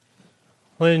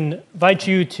I'll invite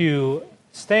you to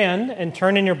stand and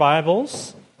turn in your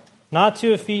Bibles, not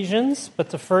to Ephesians,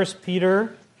 but to 1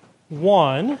 Peter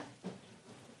 1.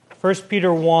 1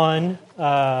 Peter 1,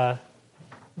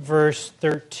 verse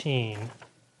 13.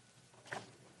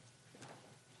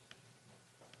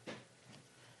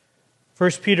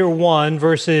 1 Peter 1,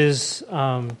 verses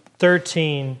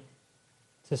 13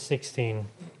 to 16.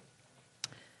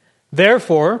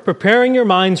 Therefore, preparing your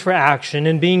minds for action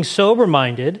and being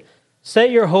sober-minded,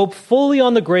 set your hope fully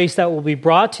on the grace that will be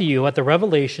brought to you at the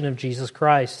revelation of Jesus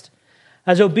Christ.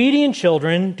 As obedient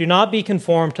children, do not be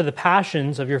conformed to the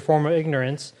passions of your former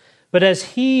ignorance, but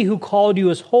as He who called you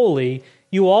is holy,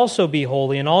 you also be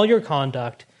holy in all your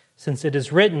conduct, since it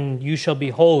is written, "You shall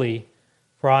be holy,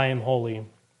 for I am holy."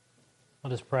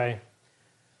 Let us pray.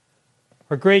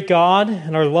 Our great God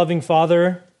and our loving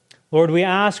Father, Lord, we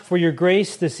ask for your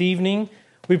grace this evening.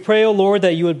 We pray, O Lord,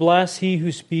 that you would bless he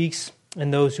who speaks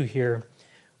and those who hear.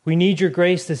 We need your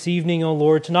grace this evening, O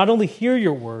Lord, to not only hear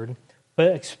your word,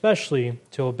 but especially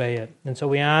to obey it. And so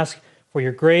we ask for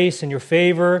your grace and your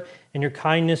favor and your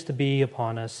kindness to be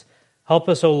upon us. Help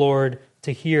us, O Lord,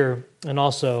 to hear and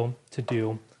also to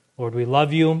do. Lord, we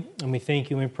love you and we thank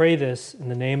you. And we pray this in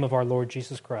the name of our Lord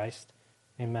Jesus Christ.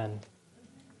 Amen.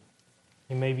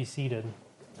 You may be seated.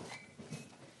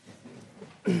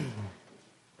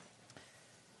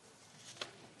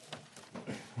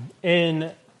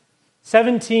 In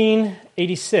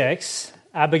 1786,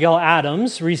 Abigail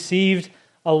Adams received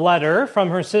a letter from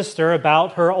her sister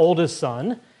about her oldest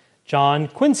son, John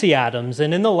Quincy Adams.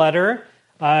 And in the letter,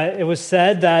 it was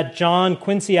said that John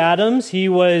Quincy Adams, he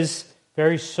was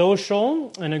very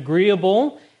social and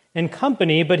agreeable in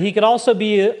company, but he could also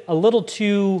be a little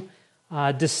too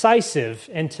decisive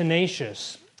and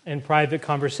tenacious in private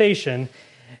conversation.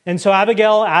 And so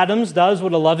Abigail Adams does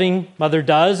what a loving mother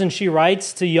does, and she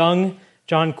writes to young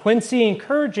John Quincy,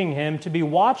 encouraging him to be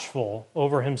watchful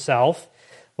over himself,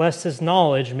 lest his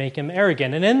knowledge make him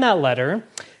arrogant. And in that letter,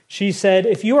 she said,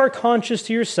 "If you are conscious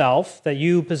to yourself that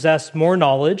you possess more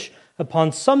knowledge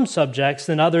upon some subjects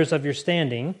than others of your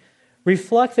standing,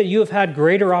 reflect that you have had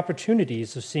greater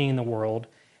opportunities of seeing the world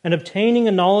and obtaining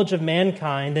a knowledge of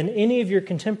mankind than any of your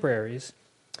contemporaries.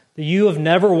 That you have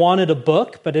never wanted a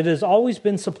book, but it has always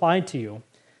been supplied to you.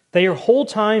 That your whole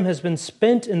time has been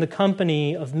spent in the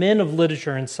company of men of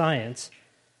literature and science.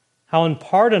 How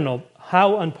unpardonable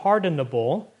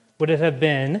would it have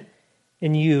been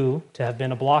in you to have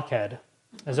been a blockhead,"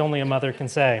 as only a mother can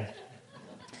say.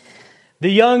 The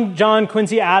young John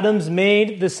Quincy Adams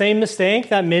made the same mistake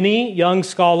that many young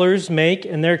scholars make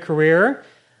in their career,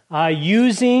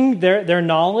 using their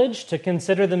knowledge to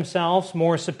consider themselves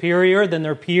more superior than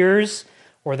their peers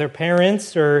or their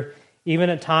parents or even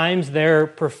at times their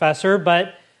professor.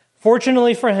 But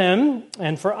fortunately for him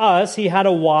and for us, he had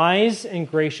a wise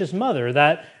and gracious mother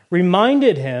that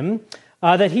reminded him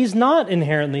that he's not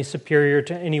inherently superior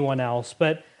to anyone else,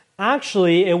 but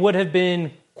actually it would have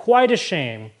been quite a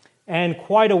shame and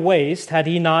quite a waste had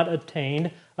he not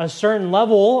obtained a certain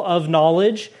level of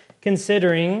knowledge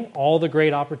considering all the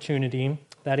great opportunity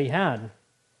that he had.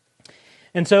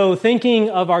 And so thinking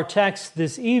of our text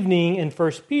this evening in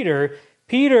 1 Peter,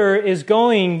 Peter is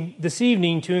going this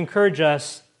evening to encourage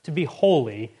us to be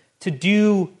holy, to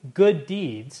do good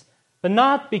deeds, but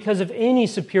not because of any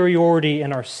superiority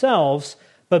in ourselves,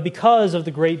 but because of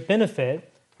the great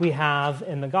benefit we have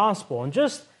in the gospel. And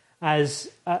just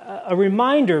as a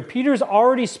reminder, Peter's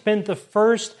already spent the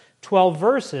first 12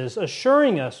 verses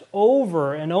assuring us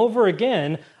over and over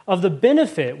again of the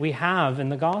benefit we have in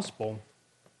the gospel.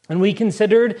 And we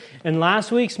considered in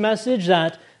last week's message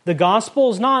that the gospel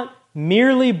is not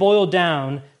merely boiled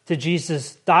down to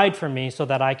Jesus died for me so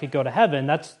that I could go to heaven.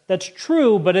 That's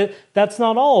true, but that's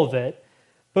not all of it.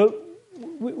 But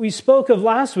we spoke of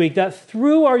last week that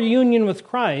through our union with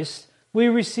Christ, we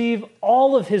receive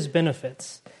all of his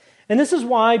benefits. And this is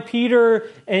why Peter,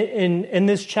 in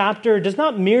this chapter, does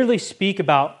not merely speak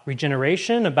about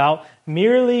regeneration, about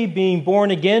merely being born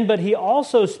again, but he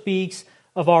also speaks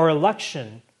of our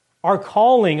election, our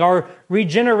calling, our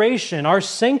regeneration, our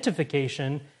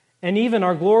sanctification, and even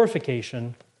our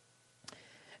glorification.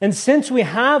 And since we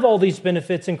have all these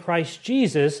benefits in Christ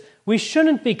Jesus, we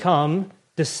shouldn't become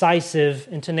decisive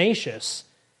and tenacious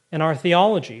in our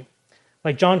theology,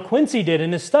 like John Quincy did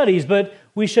in his studies, but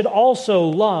we should also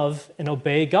love and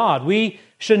obey God. We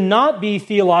should not be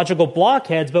theological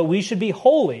blockheads, but we should be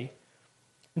holy.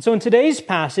 And so in today's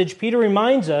passage, Peter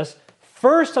reminds us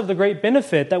first of the great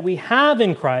benefit that we have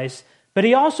in Christ, but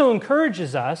he also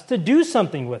encourages us to do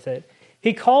something with it.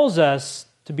 He calls us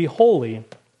to be holy.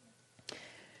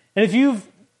 And if you've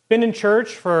been in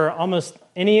church for almost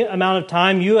any amount of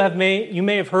time, you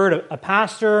may have heard a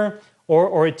pastor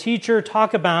or a teacher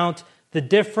talk about the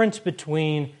difference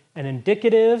between an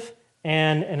indicative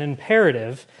and an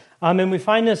imperative. And we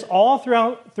find this all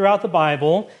throughout the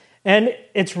Bible. And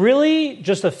it's really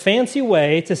just a fancy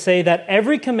way to say that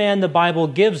every command the Bible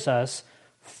gives us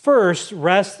first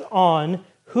rests on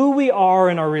who we are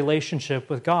in our relationship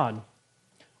with God.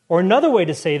 Or another way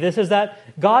to say this is that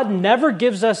God never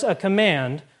gives us a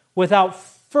command without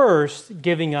first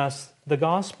giving us the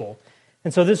gospel.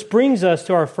 And so this brings us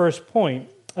to our first point,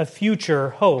 a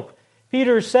future hope.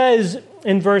 Peter says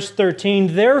in verse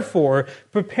 13, "Therefore,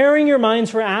 preparing your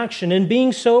minds for action and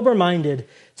being sober-minded,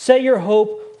 set your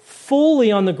hope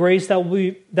fully on the grace that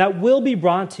will be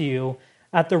brought to you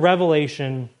at the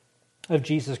revelation of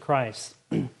Jesus Christ."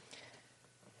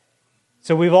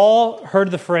 So we've all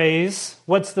heard the phrase,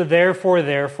 "What's the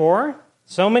therefore?"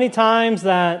 So many times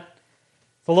that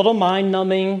it's a little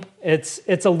mind-numbing.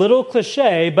 It's a little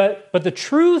cliche, but the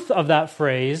truth of that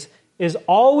phrase is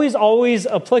always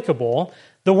applicable.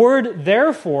 The word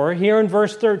therefore here in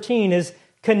verse 13 is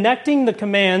connecting the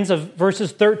commands of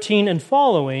verses 13 and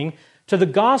following to the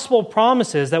gospel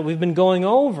promises that we've been going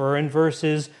over in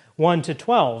verses 1 to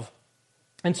 12.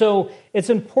 And so it's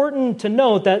important to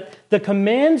note that the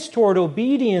commands toward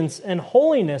obedience and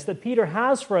holiness that Peter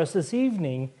has for us this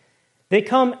evening, they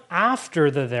come after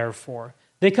the therefore.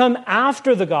 They come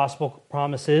after the gospel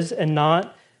promises and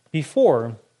not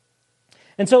before.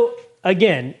 And so,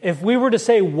 again, if we were to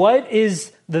say, what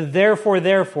is the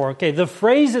therefore? Okay, the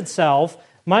phrase itself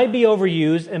might be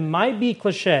overused and might be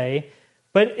cliche,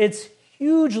 but it's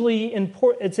hugely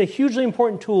important. It's a hugely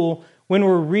important tool when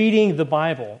we're reading the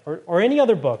Bible, or any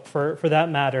other book for that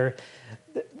matter.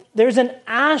 There's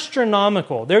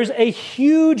a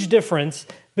huge difference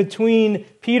between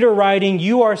Peter writing,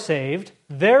 "You are saved,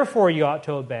 therefore you ought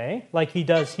to obey," like he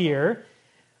does here,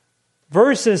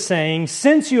 versus saying,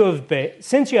 since you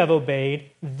have obeyed,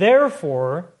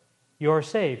 therefore you are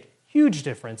saved. Huge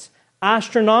difference.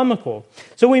 Astronomical.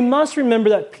 So we must remember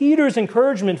that Peter's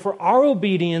encouragement for our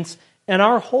obedience and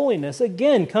our holiness,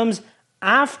 again, comes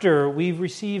after we've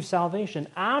received salvation,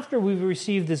 after we've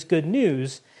received this good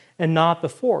news, and not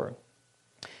before.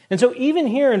 And so even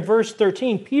here in verse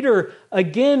 13, Peter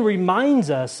again reminds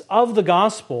us of the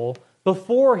gospel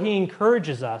before he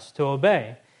encourages us to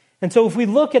obey. And so if we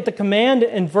look at the command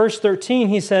in verse 13,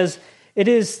 he says, it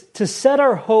is to set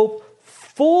our hope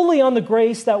fully on the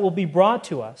grace that will be brought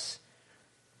to us.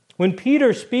 When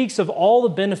Peter speaks of all the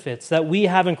benefits that we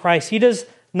have in Christ, he does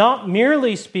not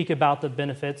merely speak about the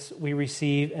benefits we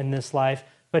receive in this life,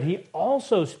 but he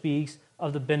also speaks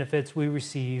of the benefits we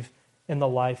receive in the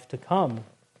life to come.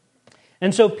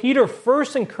 And so Peter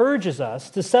first encourages us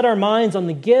to set our minds on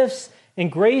the gifts and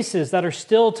graces that are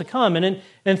still to come. And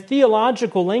in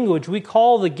theological language, we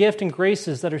call the gift and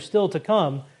graces that are still to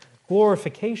come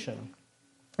glorification.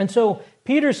 And so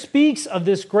Peter speaks of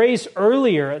this grace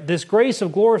earlier, this grace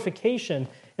of glorification,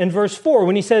 in verse 4,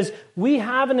 when he says, we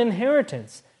have an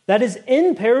inheritance that is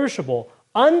imperishable,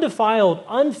 undefiled,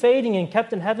 unfading, and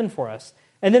kept in heaven for us.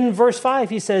 And then in verse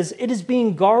 5, he says, it is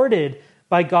being guarded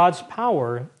by God's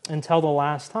power until the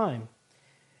last time.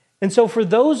 And so for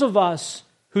those of us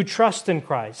who trust in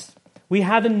Christ, we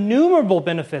have innumerable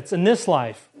benefits in this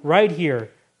life, right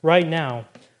here, right now.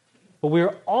 But we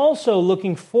are also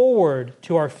looking forward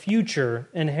to our future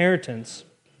inheritance.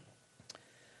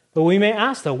 But we may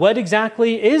ask, though, what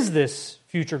exactly is this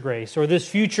future grace or this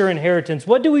future inheritance?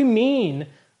 What do we mean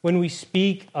when we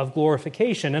speak of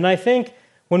glorification? And I think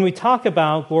when we talk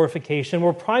about glorification,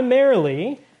 we're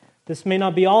primarily, this may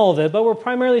not be all of it, but we're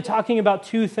primarily talking about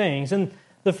two things. And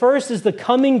the first is the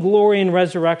coming glory and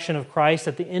resurrection of Christ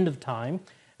at the end of time.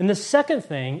 And the second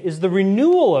thing is the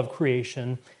renewal of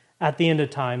creation at the end of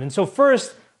time. And so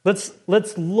first, let's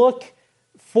look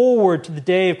forward to the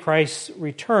day of Christ's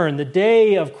return, the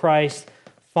day of Christ's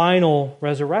final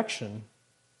resurrection.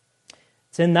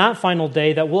 It's in that final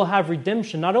day that we'll have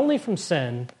redemption, not only from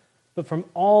sin, but from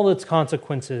all its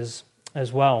consequences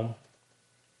as well.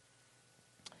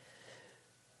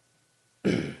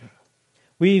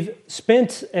 We've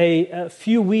spent a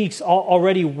few weeks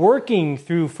already working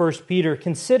through 1 Peter,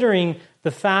 considering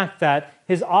the fact that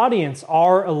his audience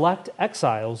are elect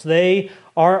exiles. They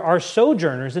are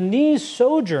sojourners, and these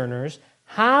sojourners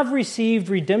have received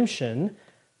redemption,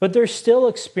 but they're still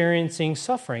experiencing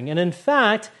suffering. And in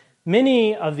fact,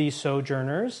 many of these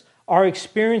sojourners are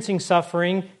experiencing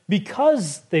suffering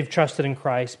because they've trusted in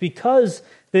Christ, because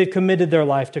they've committed their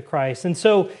life to Christ. And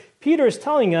so Peter is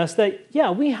telling us that,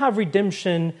 yeah, we have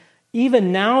redemption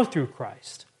even now through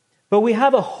Christ, but we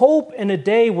have a hope in a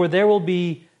day where there will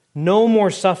be no more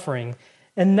suffering.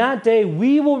 And that day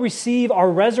we will receive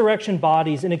our resurrection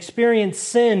bodies and experience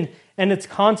sin and its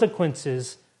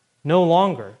consequences no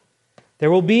longer.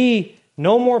 There will be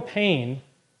no more pain,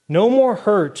 no more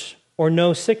hurt, or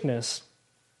no sickness.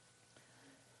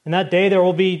 And that day there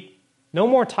will be no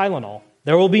more Tylenol.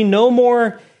 There will be no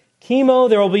more chemo.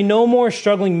 There will be no more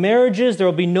struggling marriages. There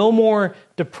will be no more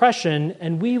depression.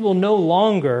 And we will no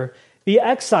longer be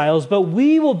exiles, but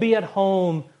we will be at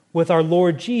home with our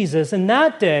Lord Jesus. And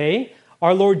that day,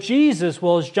 our Lord Jesus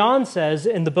will, as John says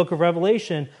in the book of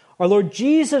Revelation, our Lord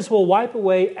Jesus will wipe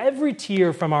away every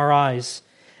tear from our eyes.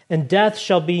 And death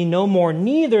shall be no more,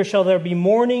 neither shall there be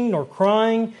mourning, nor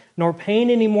crying, nor pain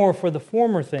anymore, for the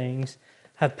former things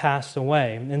have passed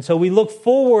away. And so we look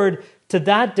forward to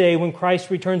that day when Christ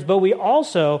returns, but we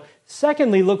also,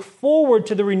 secondly, look forward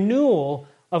to the renewal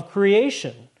of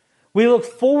creation. We look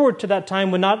forward to that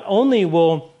time when not only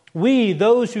will we,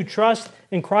 those who trust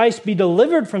in Christ, be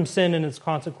delivered from sin and its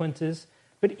consequences,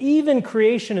 but even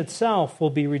creation itself will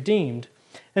be redeemed.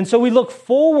 And so we look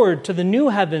forward to the new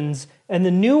heavens and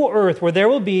the new earth where there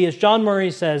will be, as John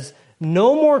Murray says,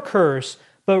 no more curse,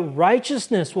 but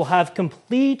righteousness will have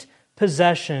complete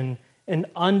possession and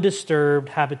undisturbed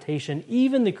habitation.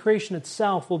 Even the creation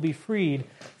itself will be freed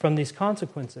from these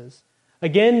consequences.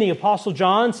 Again, the Apostle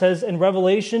John says in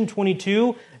Revelation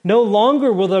 22, no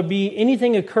longer will there be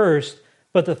anything accursed,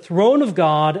 but the throne of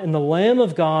God and the Lamb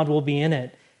of God will be in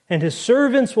it, and his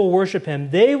servants will worship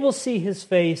him. They will see his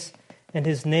face, and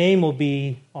his name will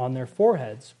be on their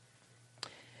foreheads.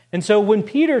 And so when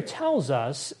Peter tells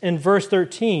us in verse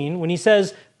 13, when he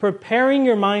says, preparing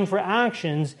your mind for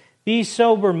actions, be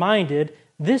sober-minded,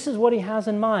 this is what he has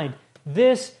in mind.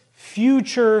 This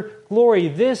future glory,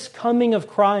 this coming of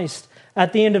Christ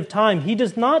at the end of time. He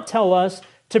does not tell us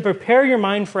to prepare your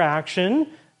mind for action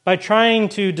by trying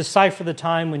to decipher the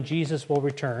time when Jesus will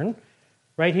return.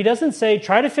 Right? He doesn't say,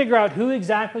 try to figure out who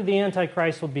exactly the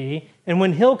Antichrist will be and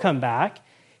when he'll come back.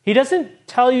 He doesn't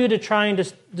tell you to try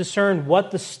and discern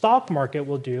what the stock market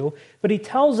will do, but he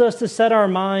tells us to set our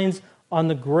minds on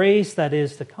the grace that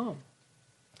is to come.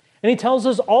 And he tells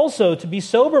us also to be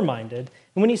sober-minded.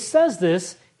 And when he says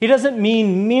this, he doesn't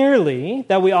mean merely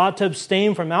that we ought to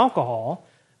abstain from alcohol,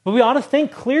 but we ought to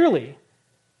think clearly.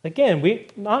 Again,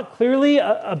 not clearly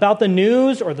about the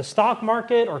news or the stock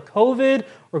market or COVID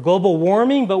or global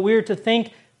warming, but we are to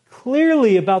think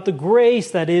clearly about the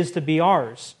grace that is to be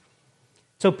ours.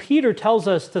 So Peter tells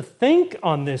us to think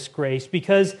on this grace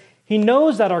because he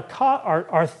knows that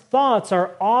our thoughts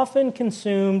are often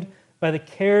consumed by the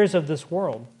cares of this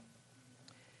world.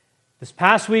 This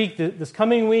past week, this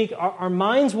coming week, our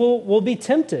minds will be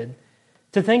tempted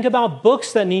to think about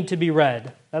books that need to be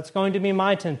read. That's going to be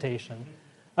my temptation.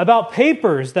 About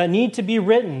papers that need to be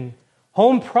written,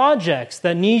 home projects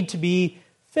that need to be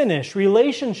finished,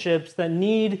 relationships that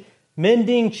need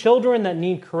mending, children that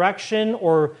need correction,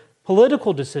 or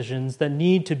political decisions that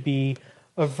need to be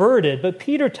averted. But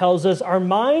Peter tells us our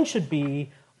mind should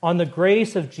be on the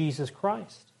grace of Jesus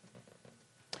Christ.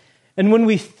 And when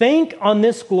we think on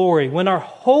this glory, when our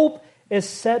hope is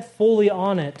set fully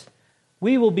on it,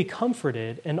 we will be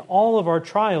comforted in all of our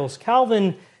trials.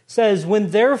 Calvin says,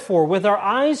 when therefore, with our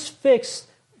eyes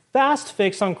fast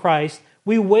fixed on Christ,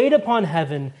 we wait upon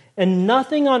heaven, and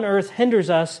nothing on earth hinders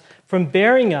us from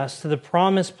bearing us to the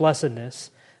promised blessedness.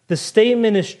 The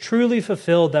statement is truly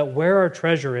fulfilled that where our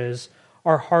treasure is,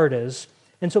 our heart is.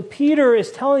 And so Peter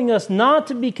is telling us not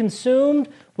to be consumed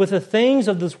with the things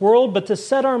of this world, but to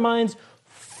set our minds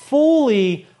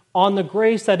fully on the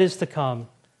grace that is to come.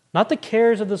 Not the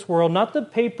cares of this world, not the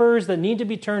papers that need to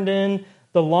be turned in,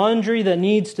 the laundry that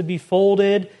needs to be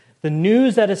folded, the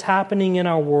news that is happening in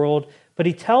our world. But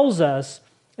he tells us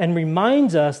and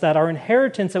reminds us that our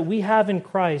inheritance that we have in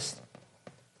Christ,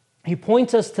 he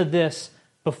points us to this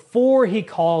before he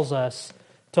calls us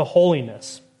to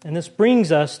holiness. And this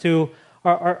brings us to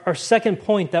our second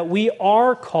point, that we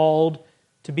are called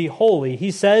to be holy. He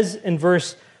says in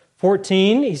verse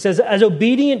 14, he says, as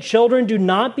obedient children, do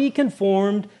not be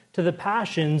conformed to the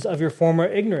passions of your former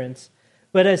ignorance.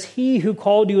 But as he who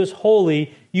called you is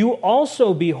holy, you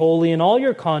also be holy in all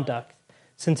your conduct,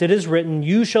 since it is written,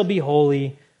 you shall be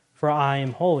holy, for I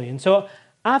am holy. And so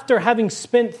after having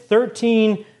spent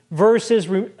 13 verses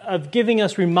of giving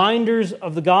us reminders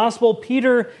of the gospel,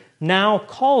 Peter now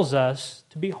calls us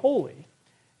to be holy.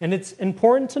 And it's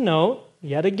important to note,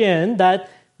 yet again,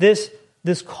 that this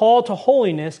call to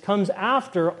holiness comes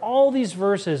after all these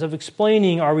verses of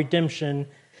explaining our redemption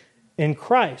in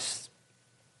Christ.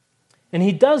 And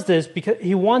he does this because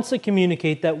he wants to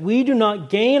communicate that we do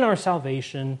not gain our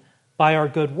salvation by our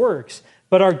good works,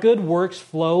 but our good works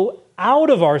flow out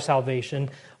of our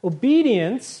salvation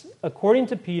obedience, according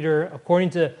to Peter,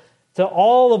 according to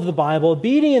all of the Bible,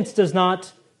 obedience does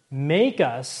not make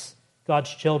us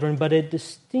God's children, but it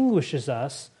distinguishes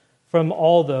us from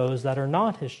all those that are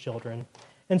not his children.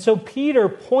 And so Peter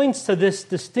points to this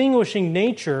distinguishing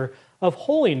nature of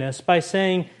holiness by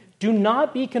saying, do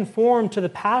not be conformed to the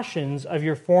passions of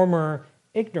your former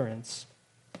ignorance.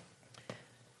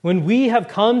 When we have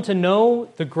come to know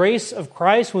the grace of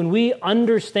Christ, when we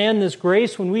understand this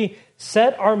grace, when we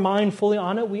set our mind fully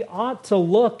on it, we ought to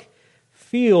look,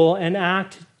 feel, and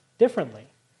act differently.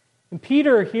 And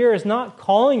Peter here is not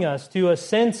calling us to a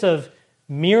sense of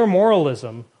mere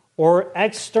moralism or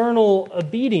external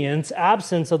obedience,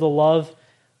 absence of the love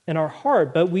in our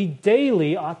heart, but we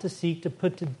daily ought to seek to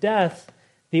put to death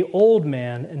the old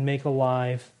man and make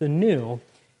alive the new.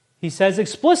 He says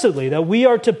explicitly that we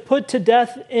are to put to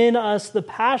death in us the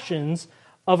passions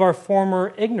of our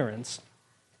former ignorance.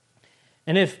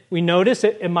 And if we notice,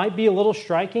 it might be a little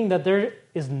striking that there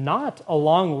is not a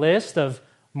long list of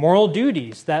moral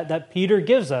duties that Peter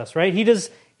gives us, right?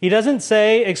 He doesn't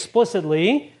say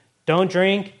explicitly, don't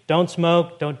drink, don't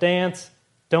smoke, don't dance,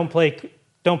 don't play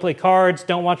cards,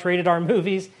 don't watch rated R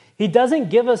movies. He doesn't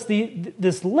give us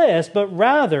this list, but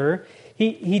rather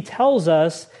he tells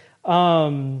us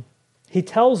to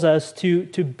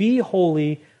be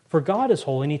holy, for God is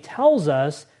holy, and he tells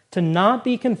us to not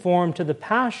be conformed to the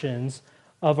passions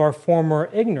of our former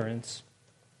ignorance.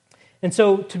 And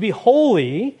so to be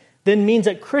holy then means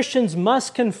that Christians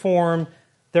must conform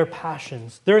their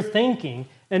passions, their thinking,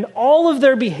 and all of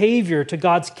their behavior to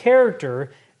God's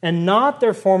character and not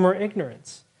their former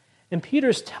ignorance. And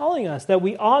Peter's telling us that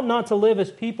we ought not to live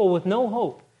as people with no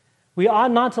hope. We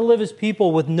ought not to live as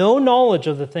people with no knowledge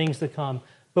of the things to come,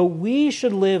 but we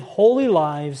should live holy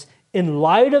lives in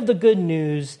light of the good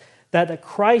news that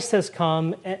Christ has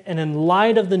come and in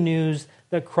light of the news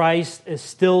that Christ is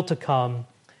still to come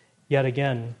yet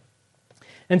again.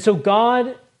 And so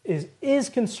God is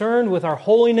concerned with our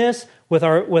holiness, with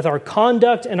our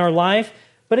conduct in our life,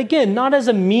 but again, not as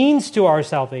a means to our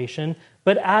salvation,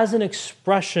 but as an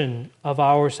expression of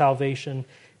our salvation.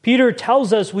 Peter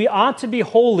tells us we ought to be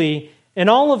holy in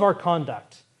all of our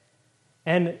conduct.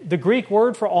 And the Greek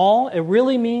word for all, it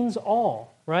really means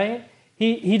all, right?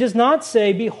 He does not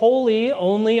say be holy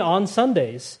only on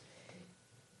Sundays.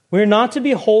 We're not to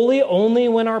be holy only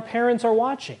when our parents are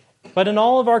watching, but in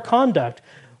all of our conduct.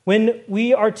 When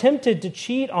we are tempted to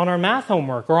cheat on our math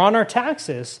homework or on our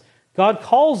taxes, God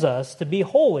calls us to be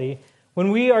holy.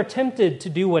 When we are tempted to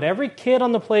do what every kid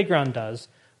on the playground does,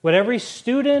 what every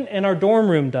student in our dorm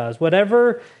room does,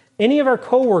 whatever any of our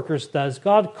coworkers does,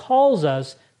 God calls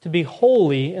us to be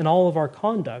holy in all of our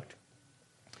conduct.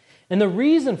 And the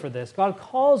reason for this, God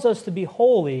calls us to be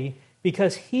holy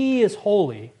because he is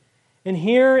holy. And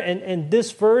here in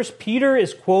this verse, Peter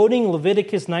is quoting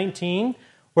Leviticus 19,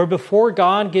 where before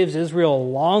God gives Israel a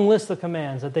long list of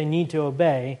commands that they need to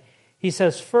obey, he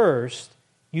says, first,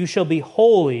 you shall be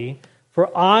holy,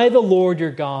 for I, the Lord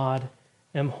your God,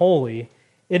 am holy.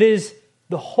 It is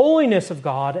the holiness of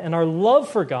God and our love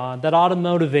for God that ought to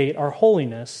motivate our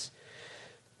holiness.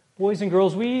 Boys and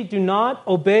girls, we do not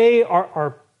obey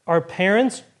our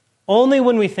parents only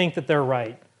when we think that they're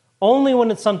right, only when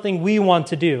it's something we want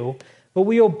to do, but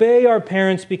we obey our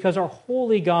parents because our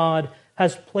holy God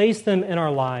has placed them in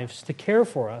our lives to care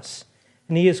for us.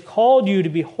 And he has called you to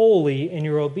be holy in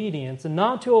your obedience and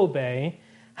not to obey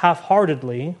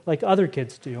half-heartedly like other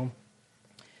kids do.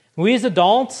 We as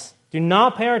adults do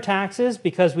not pay our taxes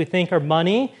because we think our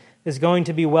money is going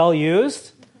to be well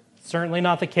used. Certainly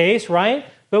not the case, right?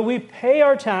 But we pay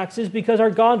our taxes because our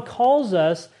God calls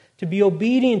us to be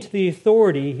obedient to the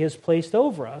authority he has placed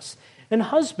over us. And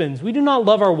husbands, we do not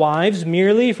love our wives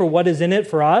merely for what is in it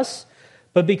for us,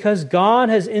 but because God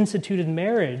has instituted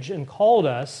marriage and called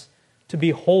us to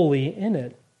be holy in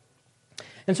it.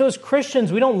 And so as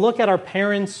Christians, we don't look at our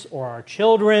parents or our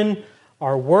children,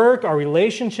 our work, our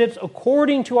relationships,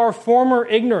 according to our former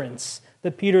ignorance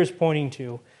that Peter is pointing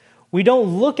to. We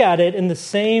don't look at it in the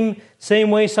same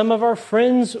way some of our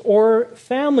friends or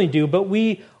family do, but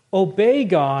we obey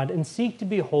God and seek to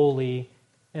be holy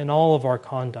in all of our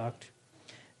conduct.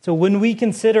 So when we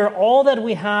consider all that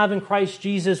we have in Christ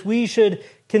Jesus, we should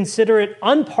consider it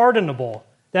unpardonable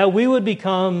that we would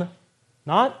become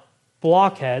not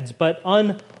blockheads, but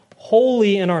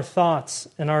unholy in our thoughts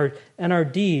and our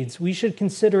deeds. We should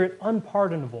consider it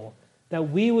unpardonable that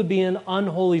we would be an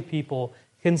unholy people,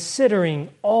 considering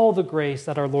all the grace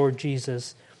that our Lord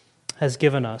Jesus has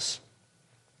given us.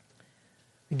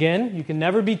 Again, you can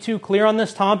never be too clear on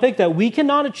this topic that we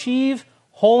cannot achieve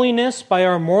holiness by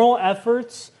our moral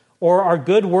efforts or our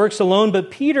good works alone,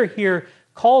 but Peter here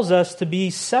calls us to be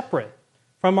separate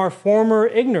from our former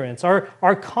ignorance.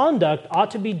 Our conduct ought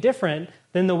to be different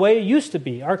than the way it used to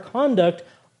be. Our conduct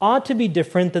ought to be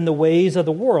different than the ways of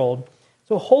the world.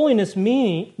 So holiness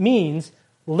means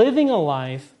living a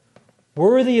life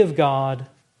worthy of God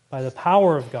by the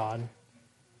power of God.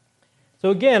 So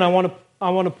again, I want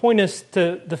to point us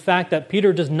to the fact that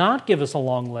Peter does not give us a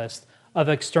long list of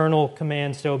external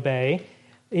commands to obey.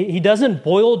 He doesn't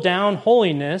boil down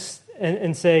holiness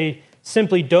and say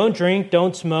simply don't drink,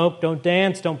 don't smoke, don't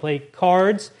dance, don't play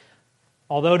cards.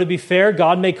 Although to be fair,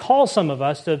 God may call some of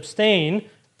us to abstain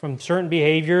from certain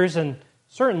behaviors, and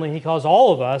certainly He calls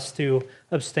all of us to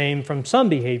abstain from some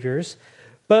behaviors.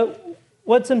 But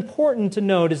what's important to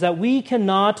note is that we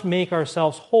cannot make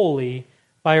ourselves holy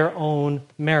by our own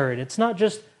merit. It's not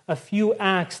just a few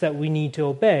acts that we need to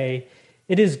obey.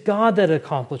 It is God that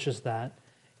accomplishes that.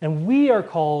 And we are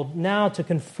called now to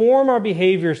conform our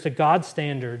behaviors to God's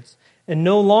standards and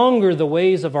no longer the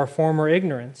ways of our former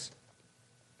ignorance.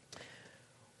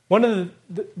 One of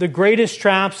the greatest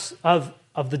traps of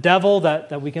the devil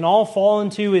that we can all fall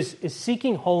into is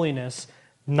seeking holiness,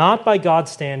 not by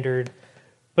God's standard,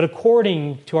 but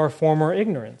according to our former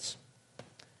ignorance.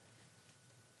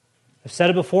 I've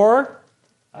said it before.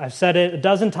 I've said it a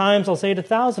dozen times. I'll say it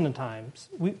 1,000 times.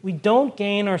 We don't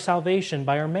gain our salvation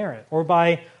by our merit or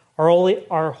by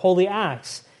our holy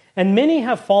acts. And many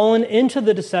have fallen into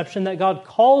the deception that God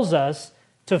calls us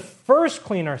to first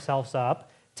clean ourselves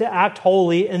up, to act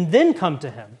holy, and then come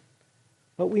to Him.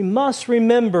 But we must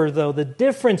remember, though, the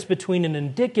difference between an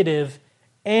indicative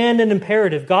and an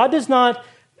imperative. God does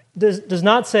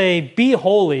not say, be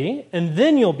holy, and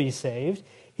then you'll be saved.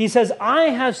 He says, I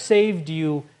have saved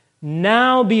you,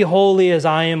 now be holy as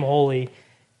I am holy.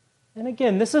 And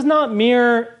again, this is not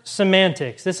mere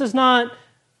semantics. This is not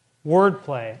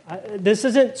wordplay. This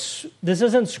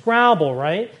isn't Scrabble,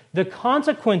 right? The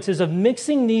consequences of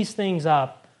mixing these things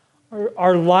up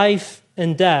are life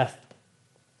and death.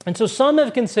 And so some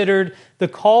have considered the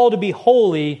call to be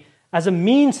holy as a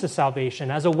means to salvation,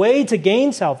 as a way to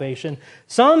gain salvation.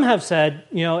 Some have said,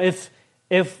 if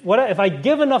I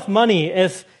give enough money,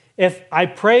 if I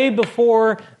pray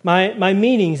before my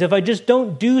meetings, if I just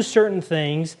don't do certain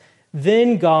things,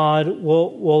 then God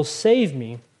will save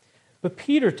me. But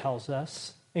Peter tells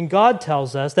us, and God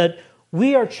tells us, that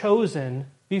we are chosen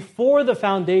before the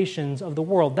foundations of the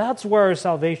world. That's where our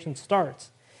salvation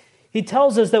starts. He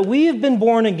tells us that we have been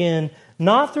born again,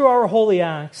 not through our holy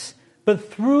acts,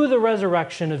 but through the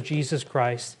resurrection of Jesus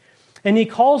Christ. And He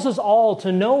calls us all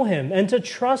to know Him and to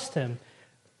trust Him,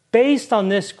 based on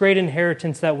this great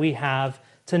inheritance that we have,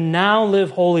 to now live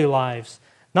holy lives.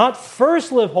 Not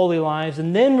first live holy lives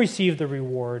and then receive the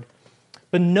reward,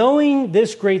 but knowing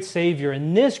this great Savior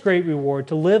and this great reward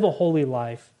to live a holy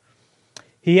life.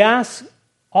 He asks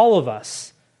all of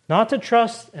us not to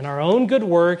trust in our own good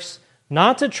works,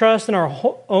 not to trust in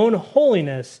our own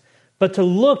holiness, but to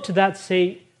look to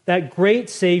that great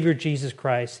Savior, Jesus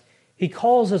Christ. He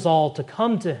calls us all to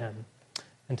come to Him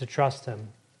and to trust Him.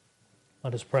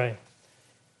 Let us pray.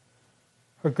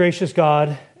 Our gracious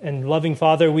God and loving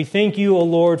Father, we thank You, O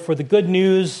Lord, for the good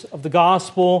news of the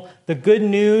gospel, the good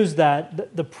news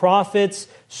that the prophets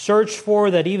searched for,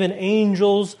 that even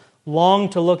angels long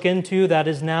to look into, that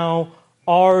is now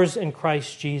ours in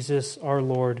Christ Jesus our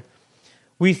Lord.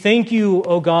 We thank You,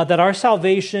 O God, that our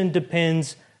salvation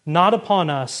depends not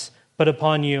upon us, but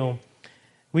upon You.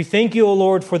 We thank You, O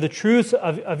Lord, for the truth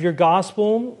of Your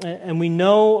gospel, and we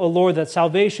know, O Lord, that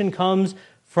salvation comes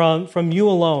from You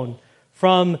alone,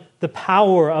 from the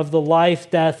power of the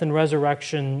life, death, and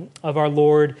resurrection of our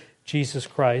Lord Jesus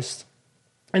Christ.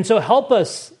 And so help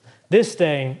us this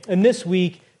day and this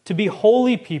week to be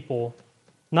holy people,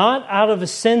 not out of a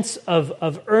sense of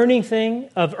earning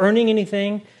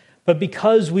anything, but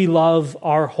because we love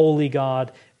our holy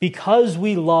God, because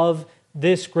we love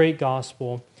this great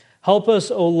gospel. Help us,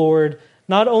 O Lord,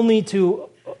 not only to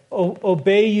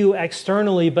obey You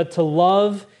externally, but to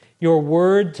love Your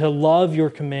word, to love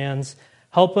Your commands.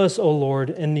 Help us, O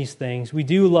Lord, in these things. We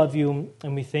do love You,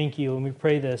 and we thank You, and we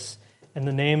pray this in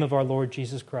the name of our Lord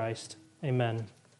Jesus Christ. Amen.